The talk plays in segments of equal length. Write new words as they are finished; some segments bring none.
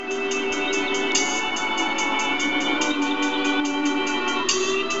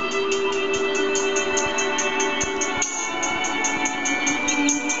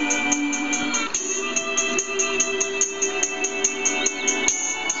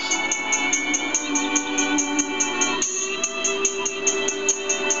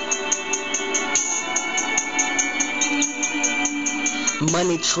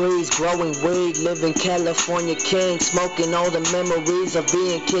Money trees, growing weed, living California king, smoking all the memories of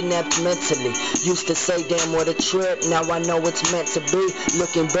being kidnapped mentally. Used to say, damn, what a trip, now I know it's meant to be.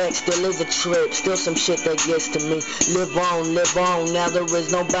 Looking back, still is a trip, still some shit that gets to me. Live on, now there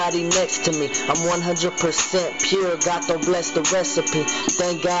is nobody next to me. I'm 100% pure, God don't bless the recipe.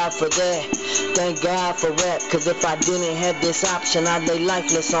 Thank God for that, thank God for rap, cause if I didn't have this option, I'd lay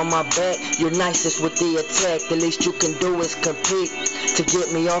lifeless on my back. You're nicest with the attack, the least you can do is compete. To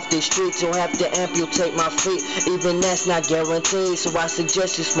get me off these streets, you'll have to amputate my feet. Even that's not guaranteed, so I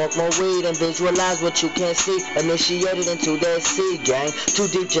suggest you smoke more weed and visualize what you can't see. Initiated into that sea, gang. Too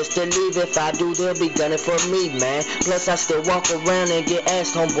deep just to leave. If I do, they'll be gunning for me, man. Plus, I still walk around and get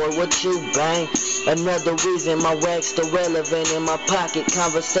asked, homeboy, what you bang? Another reason my wax still relevant in my pocket.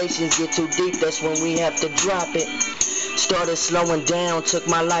 Conversations get too deep, that's when we have to drop it. Started slowing down, took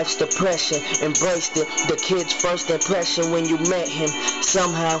my life's depression, embraced it, the kid's first impression when you met him.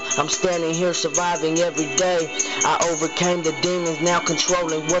 Somehow, I'm standing here surviving every day. I overcame the demons, now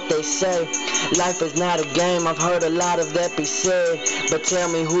controlling what they say. Life is not a game, I've heard a lot of that be said. But tell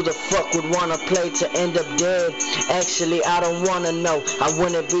me who the fuck would wanna play to end up dead? Actually, I don't wanna know, I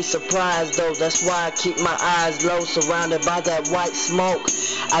wouldn't be surprised though. That's why I keep my eyes low, surrounded by that white smoke.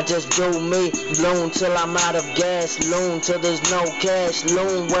 I just do me, loon till I'm out of gas, loon till there's no cash,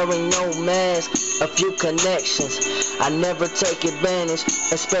 loon wearing no mask. A few connections, I never take advantage,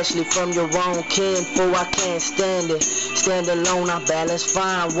 especially from your own kin, fool, I can't stand it. Stand alone, I balance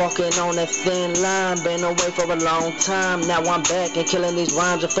fine, walking on that thin line, been away for a long time, now I'm back and killing these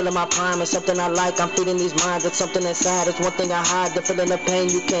rhymes and feeling my prime. It's something I like, I'm feeding these minds, it's something inside, it's one thing I hide, the feeling of pain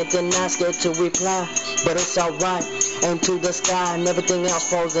you can't deny, scared to reply, but it's alright. Aim to the sky and everything else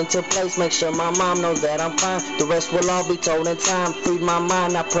falls into place. Make sure my mom knows that I'm fine. The rest will all be told in time. Freed my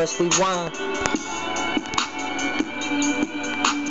mind, I press rewind.